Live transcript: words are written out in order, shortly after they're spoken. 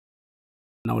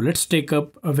Now let's take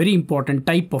up a very important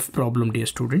type of problem, dear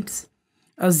students.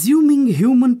 Assuming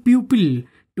human pupil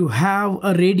to have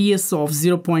a radius of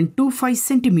 0.25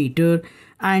 centimeter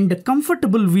and a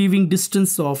comfortable viewing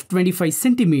distance of 25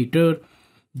 centimeter,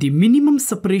 the minimum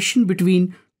separation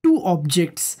between two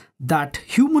objects that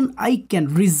human eye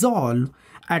can resolve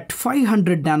at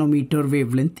 500 nanometer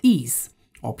wavelength is.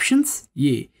 Options: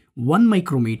 A 1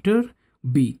 micrometer,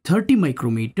 B 30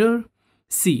 micrometer,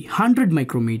 C 100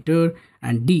 micrometer,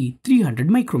 and D 300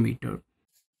 micrometer.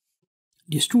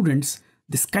 Dear students,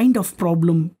 this kind of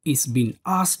problem is been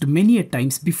asked many a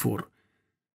times before.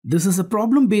 This is a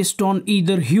problem based on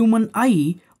either human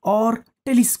eye or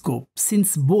telescope,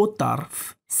 since both are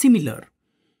similar.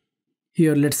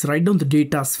 Here let's write down the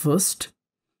data first.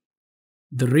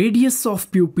 The radius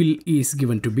of pupil is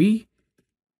given to be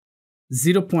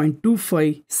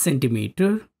 0.25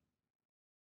 centimeter.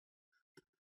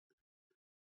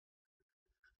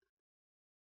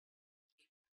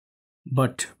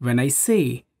 But when I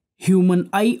say human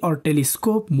eye or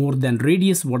telescope more than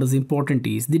radius, what is important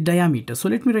is the diameter. So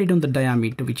let me write down the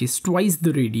diameter, which is twice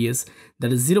the radius,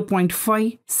 that is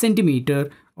 0.5 centimeter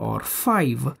or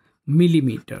 5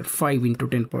 millimeter, 5 into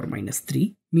 10 power minus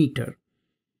 3 meter.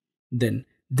 Then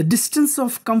the distance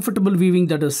of comfortable viewing,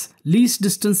 that is least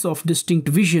distance of distinct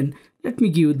vision, let me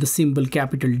give the symbol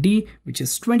capital D, which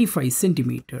is 25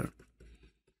 centimeter.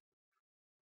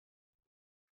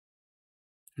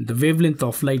 The wavelength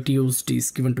of light used is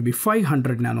given to be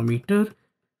 500 nanometer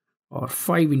or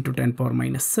 5 into 10 power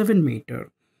minus 7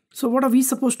 meter. So what are we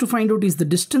supposed to find out is the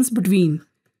distance between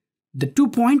the 2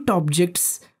 point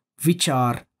objects which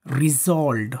are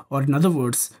resolved, or in other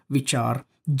words, which are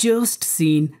just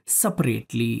seen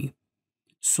separately.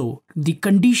 So the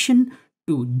condition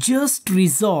to just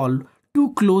resolve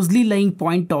two closely lying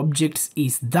point objects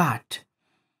is that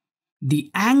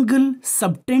the angle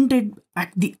subtended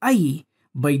at the eye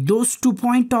by those 2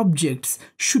 point objects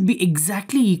should be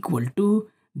exactly equal to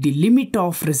the limit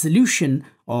of resolution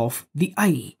of the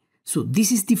eye. So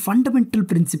this is the fundamental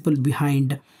principle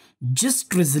behind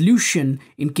just resolution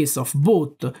in case of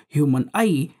both human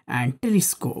eye and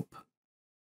telescope.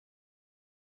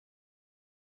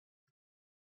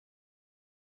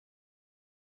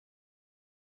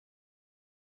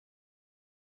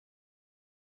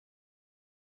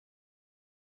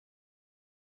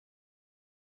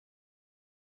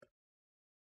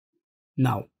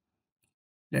 Now,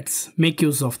 let's make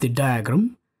use of the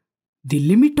diagram. The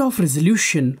limit of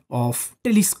resolution of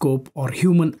telescope or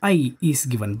human eye is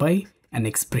given by an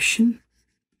expression.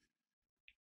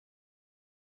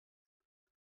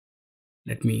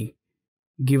 Let me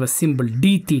give a symbol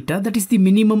d theta, that is the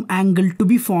minimum angle to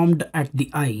be formed at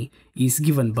the eye, is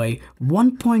given by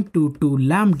 1.22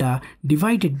 lambda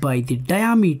divided by the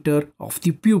diameter of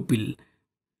the pupil.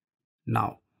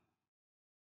 Now,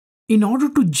 in order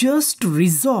to just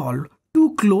resolve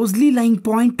two closely lying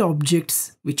point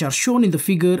objects which are shown in the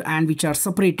figure and which are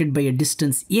separated by a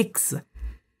distance x,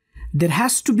 there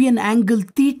has to be an angle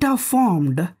theta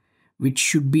formed which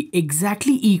should be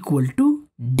exactly equal to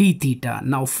d theta.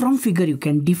 Now from figure you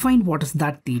can define what is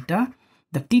that theta.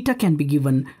 The theta can be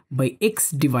given by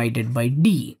x divided by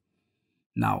d.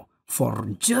 Now for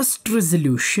just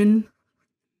resolution,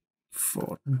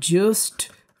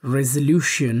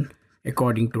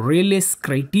 according to Rayleigh's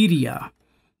criteria,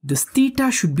 this theta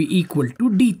should be equal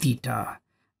to d theta.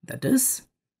 That is,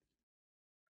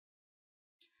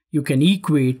 you can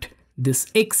equate this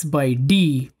x by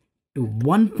d to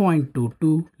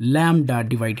 1.22 lambda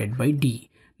divided by d.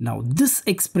 Now this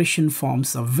expression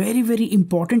forms a very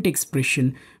important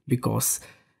expression, because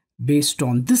based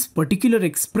on this particular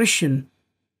expression,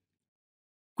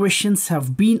 questions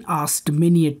have been asked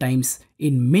many a times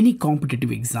in many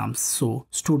competitive exams. So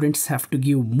students have to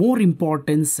give more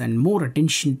importance and more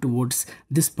attention towards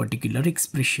this particular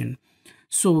expression.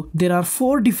 So there are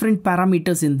 4 different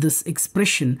parameters in this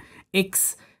expression: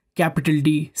 x, capital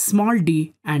D, small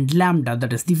d, and lambda,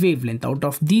 that is the wavelength. Out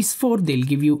of these 4, they'll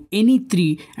give you any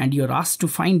 3 and you're asked to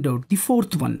find out the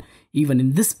 4th one. Even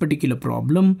in this particular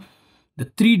problem, the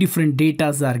 3 different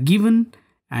datas are given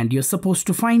and you're supposed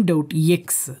to find out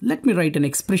x. Let me write an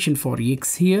expression for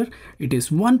x here. It is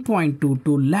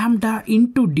 1.22 lambda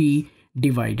into d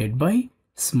divided by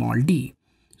small d.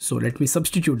 So let me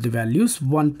substitute the values.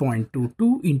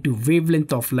 1.22 into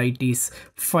wavelength of light is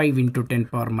 5 into 10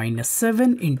 power minus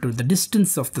 7 into the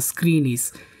distance of the screen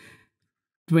is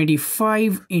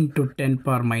 25 into 10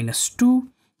 power minus 2.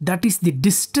 That is the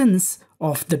distance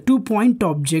of the 2 point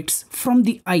objects from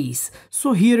the eyes.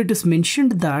 So here it is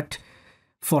mentioned that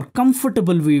for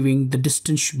comfortable viewing, the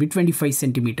distance should be 25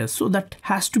 centimeters. So that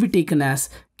has to be taken as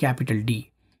capital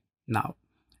D. Now,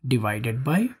 divided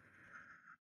by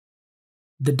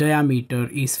the diameter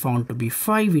is found to be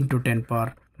 5 into 10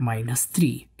 power minus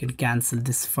 3. You can cancel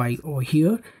this 5 over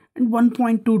here, and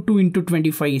 1.22 into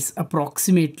 25 is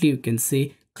approximately, you can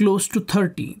say, close to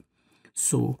 30.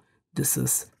 So this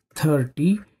is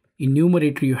 30. In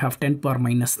numerator you have 10 power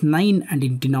minus 9 and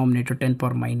in denominator 10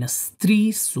 power minus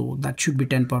 3. So that should be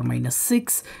 10 power minus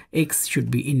 6. X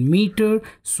should be in meter.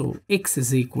 So X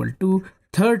is equal to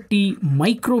 30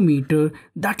 micrometer.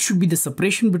 That should be the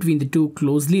separation between the two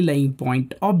closely lying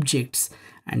point objects.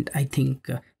 And I think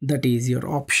that is your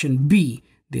option B.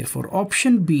 Therefore,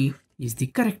 option B is the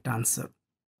correct answer.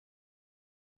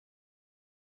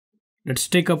 Let's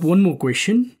take up one more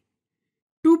question.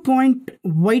 2-point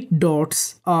white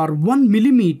dots are 1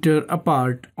 millimeter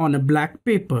apart on a black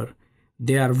paper.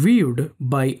 They are viewed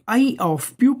by eye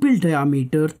of pupil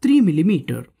diameter 3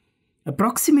 millimeter.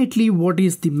 Approximately what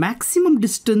is the maximum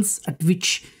distance at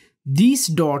which these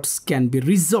dots can be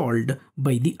resolved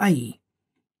by the eye?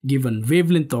 Given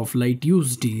wavelength of light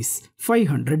used is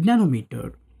 500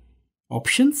 nanometer.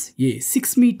 Options: A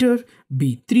 6 meter,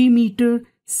 B 3 meter,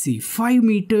 C 5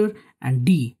 meter, and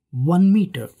D 1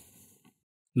 meter.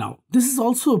 Now, this is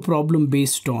also a problem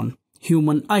based on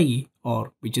human eye,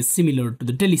 or which is similar to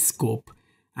the telescope,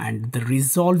 and the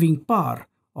resolving power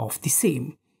of the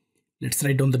same. Let's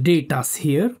write down the data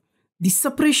here. The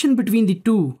separation between the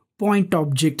two point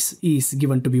objects is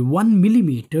given to be 1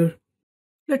 millimeter.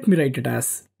 Let me write it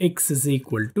as X is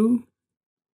equal to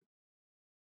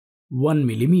 1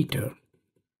 millimeter.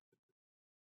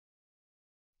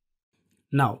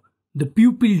 Now, the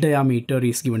pupil diameter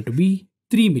is given to be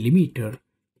 3 millimeter.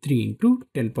 3 into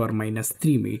 10 power minus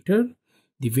 3 meter.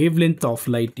 The wavelength of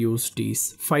light used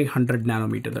is 500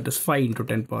 nanometer, that is 5 into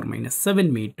 10 power minus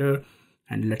 7 meter.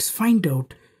 And let's find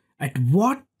out at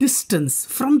what distance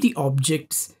from the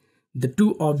objects the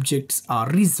two objects are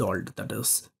resolved, that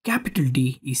is capital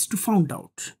D is to found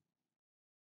out.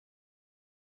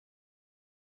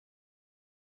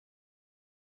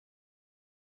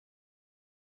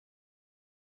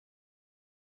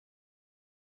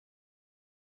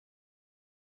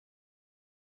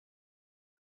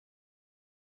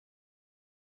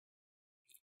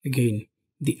 Again,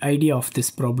 the idea of this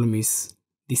problem is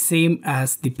the same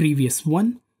as the previous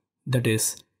one, that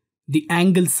is, the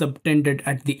angle subtended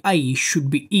at the eye should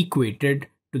be equated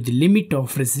to the limit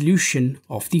of resolution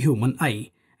of the human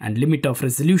eye, and limit of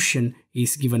resolution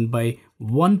is given by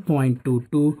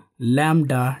 1.22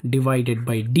 lambda divided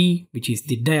by D, which is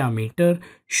the diameter,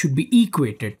 should be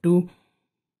equated to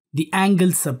the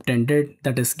angle subtended,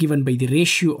 that is given by the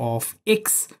ratio of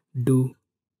X to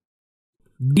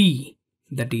D,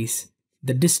 that is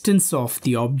the distance of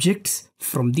the objects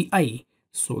from the eye.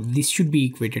 So this should be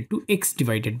equated to X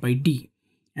divided by D.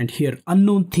 And here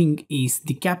unknown thing is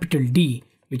the capital D,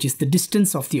 which is the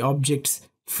distance of the objects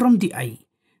from the eye.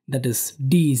 That is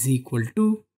D is equal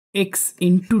to X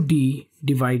into D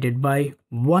divided by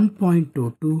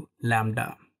 1.22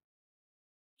 lambda.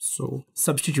 So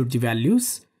substitute the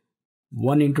values.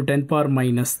 1 into 10 power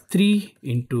minus 3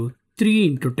 into 3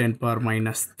 into 10 power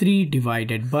minus 3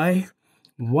 divided by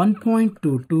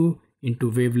 1.22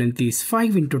 into wavelength is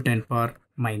 5 into 10 power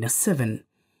minus 7.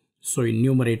 So in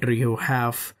numerator you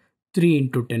have 3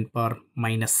 into 10 power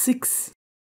minus 6.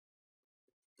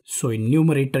 So in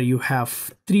numerator you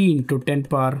have 3 into 10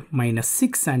 power minus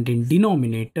 6, and in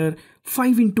denominator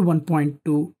 5 into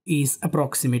 1.2 is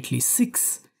approximately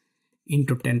 6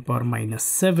 into 10 power minus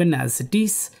 7 as it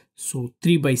is. So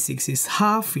 3 by 6 is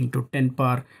half into 10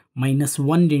 power minus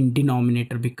 1 in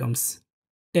denominator becomes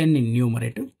 10 in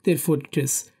numerator. Therefore it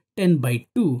is 10 by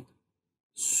 2.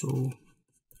 So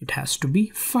it has to be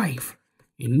 5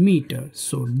 in meter.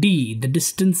 So D, the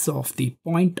distance of the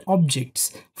point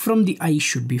objects from the eye,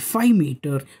 should be 5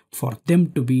 meter for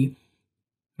them to be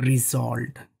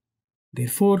resolved.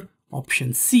 Therefore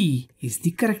option C is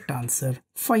the correct answer,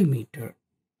 5 meter.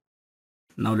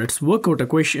 Now let's work out a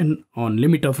question on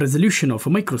limit of resolution of a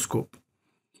microscope.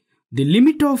 The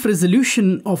limit of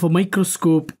resolution of a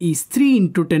microscope is 3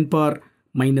 into 10 power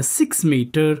minus 6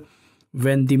 meter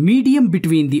when the medium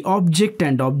between the object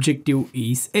and objective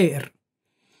is air.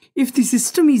 If the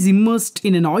system is immersed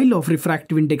in an oil of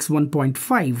refractive index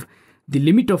 1.5, the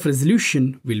limit of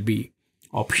resolution will be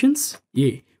options: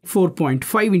 A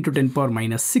 4.5 into 10 power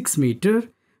minus 6 meter,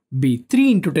 B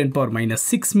 3 into 10 power minus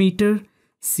 6 meter,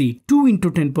 C 2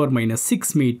 into 10 power minus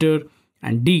 6 meter,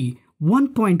 and D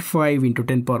 1.5 into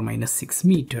 10 power minus 6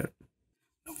 meter.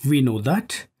 We know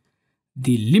that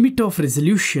the limit of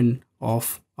resolution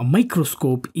of a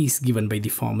microscope is given by the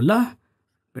formula.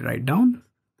 We write down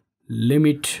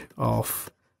limit of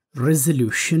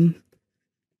resolution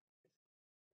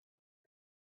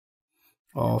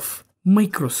of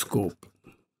microscope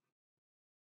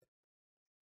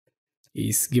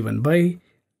is given by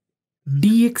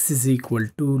dx is equal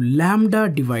to lambda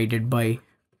divided by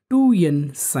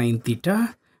 2n sine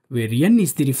theta, where n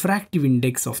is the refractive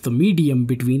index of the medium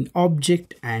between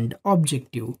object and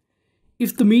objective.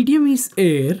 If the medium is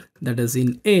air, that is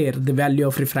in air, the value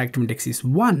of refractive index is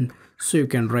 1. So you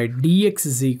can write dx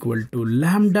is equal to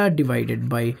lambda divided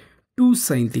by 2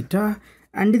 sine theta.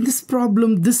 And in this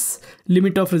problem, this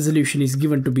limit of resolution is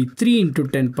given to be 3 into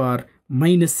 10 power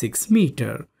minus 6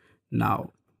 meter.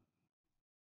 Now,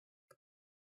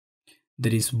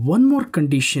 there is one more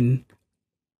condition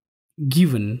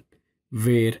given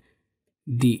where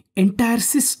the entire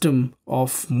system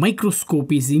of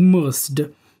microscope is immersed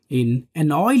in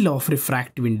an oil of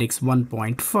refractive index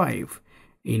 1.5.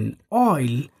 In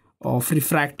oil of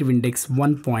refractive index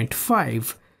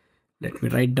 1.5, let me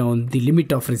write down the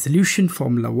limit of resolution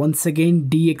formula once again.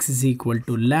 Dx is equal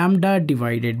to lambda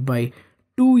divided by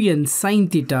 2n sine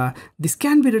theta. This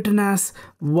can be written as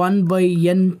 1 by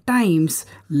n times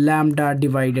lambda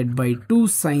divided by 2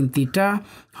 sine theta.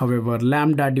 However,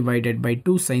 lambda divided by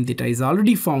 2 sine theta is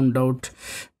already found out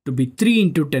to be 3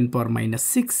 into 10 power minus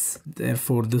 6.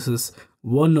 Therefore, this is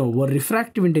 1 over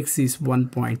refractive index is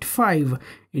 1.5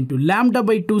 into lambda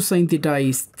by 2 sine theta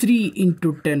is 3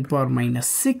 into 10 power minus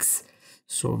 6.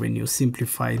 So when you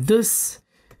simplify this,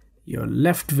 you're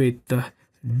left with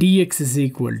dx is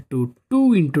equal to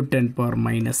 2 into 10 power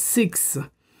minus 6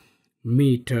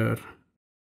 meter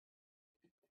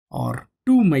or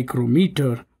 2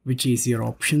 micrometer, which is your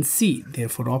option C.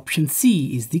 Therefore, option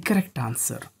C is the correct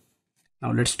answer.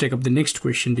 Now let's take up the next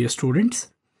question, dear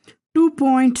students. 2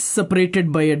 points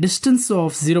separated by a distance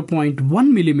of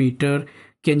 0.1 millimeter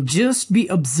can just be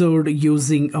observed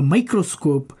using a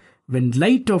microscope when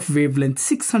light of wavelength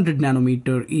 600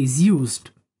 nanometer is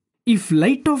used. If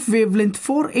light of wavelength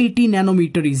 480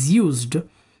 nanometer is used,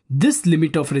 this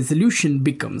limit of resolution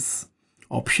becomes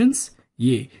options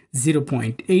A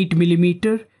 0.8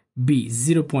 millimeter, B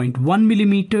 0.1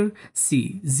 millimeter,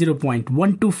 C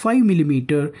 0.125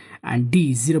 millimeter, and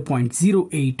D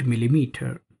 0.08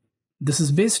 millimeter. This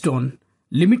is based on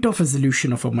limit of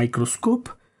resolution of a microscope.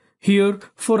 Here,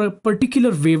 for a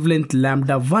particular wavelength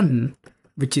lambda 1,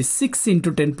 which is 6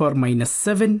 into 10 power minus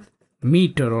 7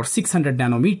 meter or 600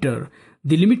 nanometer,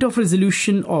 the limit of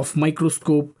resolution of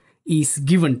microscope is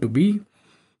given to be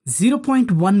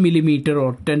 0.1 millimeter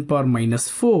or 10 power minus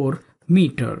 4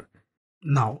 meter.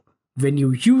 Now, when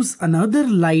you use another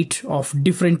light of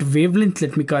different wavelength,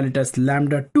 let me call it as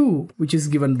lambda 2, which is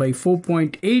given by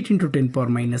 4.8 into 10 power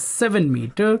minus 7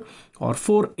 meter or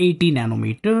 480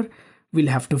 nanometer, we'll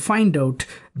have to find out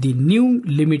the new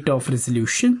limit of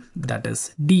resolution, that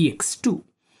is dx2.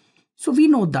 So we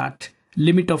know that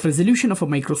limit of resolution of a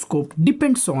microscope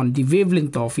depends on the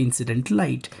wavelength of incident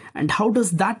light. And how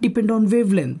does that depend on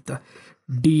wavelength?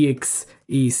 Dx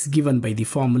is given by the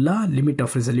formula limit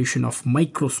of resolution of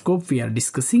microscope we are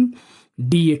discussing.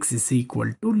 Dx is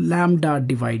equal to lambda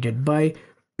divided by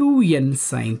 2n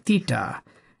sine theta.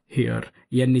 Here,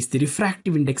 n is the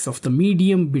refractive index of the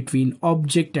medium between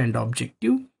object and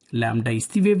objective. Lambda is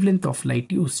the wavelength of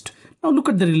light used. Now look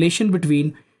at the relation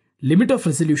between limit of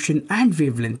resolution and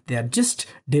wavelength. They are just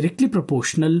directly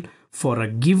proportional for a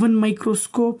given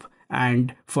microscope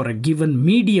and for a given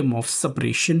medium of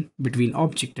separation between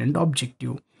object and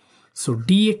objective. So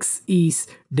dx is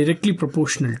directly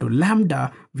proportional to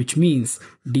lambda, which means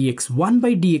dx1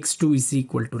 by dx2 is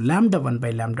equal to lambda 1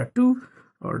 by lambda 2,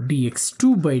 or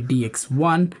dx2 by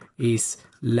dx1 is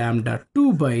lambda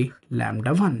 2 by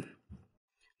lambda 1.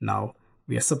 Now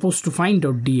we are supposed to find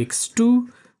out dx2,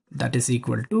 that is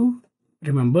equal to,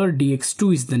 remember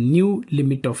dx2 is the new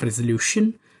limit of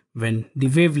resolution when the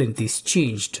wavelength is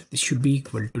changed. This should be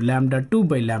equal to lambda 2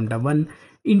 by lambda 1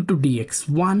 into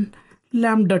dx1.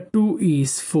 Lambda 2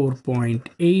 is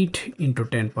 4.8 into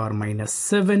 10 power minus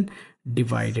 7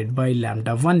 divided by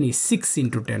lambda 1 is 6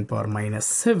 into 10 power minus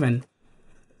 7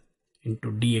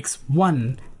 into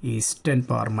dx1 is 10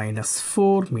 power minus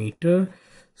 4 meter.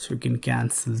 So you can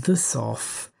cancel this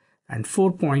off, and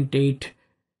 4.8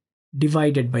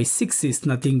 divided by 6 is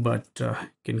nothing but you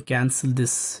can cancel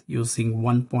this using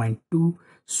 1.2.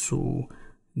 So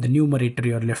the numerator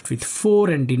you are left with 4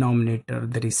 and denominator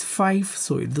there is 5.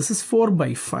 So this is 4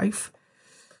 by 5.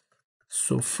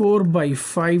 So 4 by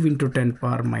 5 into 10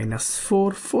 power minus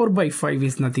 4. 4 by 5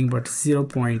 is nothing but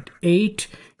 0.8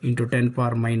 into 10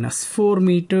 power minus 4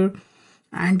 meter.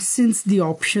 And since the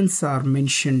options are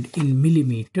mentioned in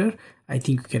millimeter, I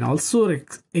think you can also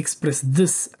express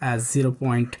this as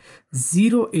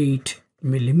 0.08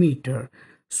 millimeter.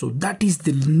 So that is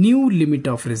the new limit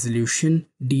of resolution.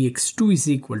 dx2 is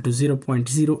equal to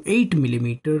 0.08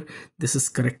 millimeter. This is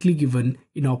correctly given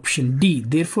in option D.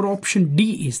 Therefore, option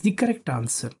D is the correct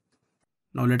answer.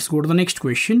 Now let's go to the next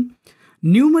question.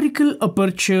 Numerical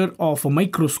aperture of a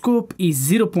microscope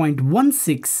is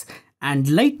 0.16 and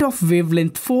light of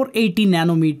wavelength 480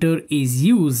 nanometer is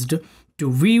used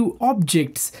to view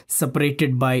objects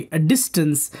separated by a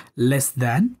distance less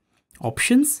than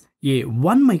options A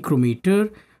 1 micrometer,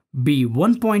 B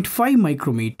 1.5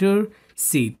 micrometer,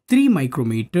 C 3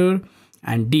 micrometer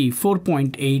and D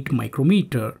 4.8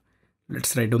 micrometer.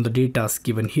 Let's write down the data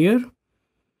given here.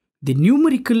 The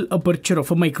numerical aperture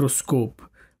of a microscope.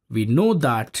 We know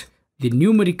that the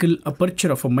numerical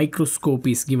aperture of a microscope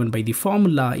is given by the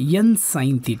formula n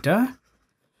sin theta,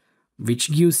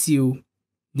 which gives you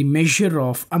the measure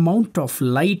of amount of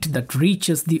light that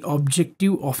reaches the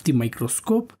objective of the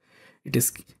microscope.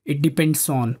 It depends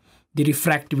on the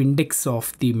refractive index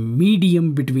of the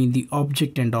medium between the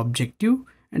object and objective,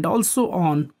 and also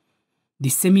on the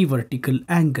semi-vertical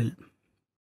angle.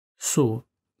 So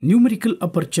numerical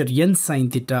aperture n sin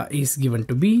theta is given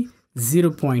to be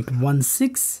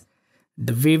 0.16.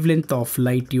 The wavelength of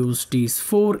light used is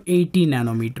 480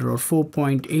 nanometer or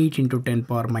 4.8 into 10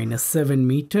 power minus 7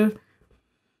 meter.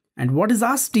 And what is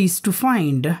asked is to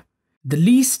find the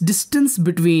least distance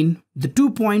between the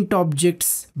 2-point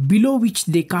objects below which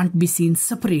they can't be seen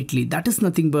separately. That is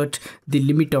nothing but the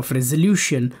limit of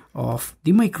resolution of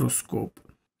the microscope.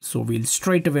 So we'll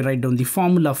straight away write down the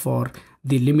formula for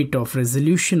the limit of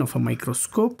resolution of a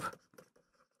microscope.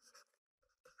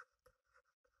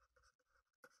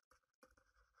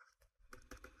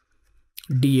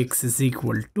 dx is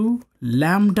equal to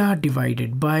lambda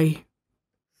divided by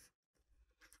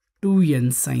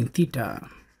 2n sin theta,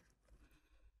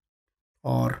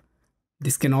 or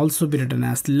this can also be written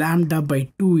as lambda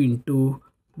by 2 into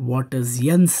what is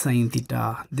n sin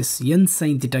theta. This n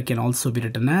sin theta can also be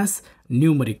written as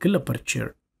numerical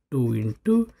aperture, 2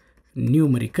 into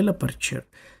numerical aperture.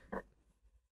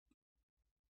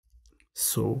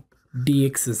 So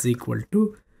dx is equal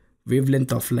to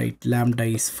wavelength of light lambda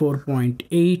is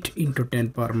 4.8 into 10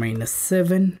 power minus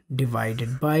 7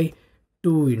 divided by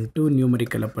 2 into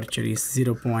numerical aperture is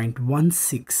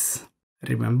 0.16.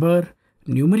 Remember,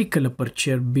 numerical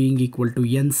aperture being equal to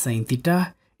n sin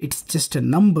theta, it's just a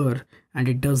number and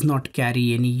it does not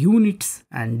carry any units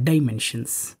and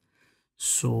dimensions.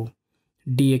 So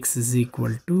dx is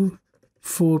equal to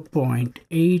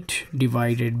 4.8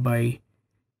 divided by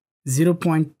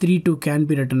 0.32 can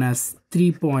be written as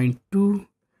 3.2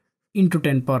 into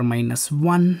 10 power minus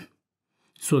 1.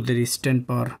 So there is 10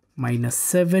 power minus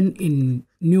 7 in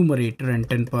numerator and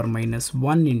 10 power minus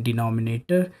 1 in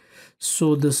denominator.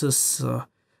 So this is,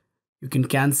 you can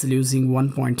cancel using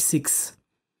 1.6.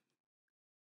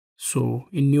 So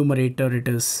in numerator it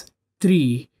is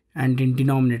 3 and in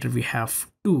denominator we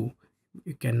have 2.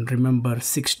 You can remember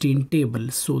 16 table.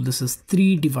 So this is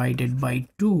 3 divided by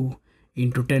 2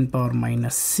 into 10 power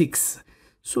minus 6.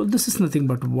 So this is nothing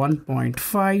but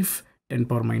 1.5. 10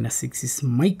 power minus 6 is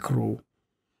micro.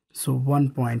 So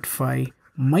 1.5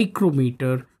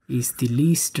 micrometer is the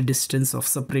least distance of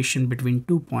separation between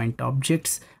 2-point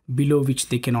objects below which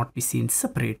they cannot be seen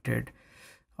separated.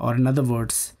 Or in other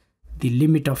words, the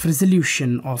limit of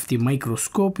resolution of the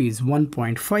microscope is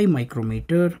 1.5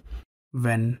 micrometer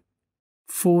when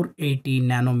 480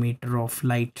 nanometer of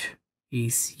light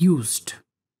is used.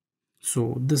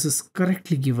 So this is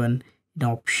correctly given in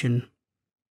option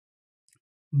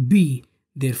B.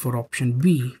 Therefore, option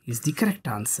B is the correct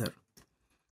answer.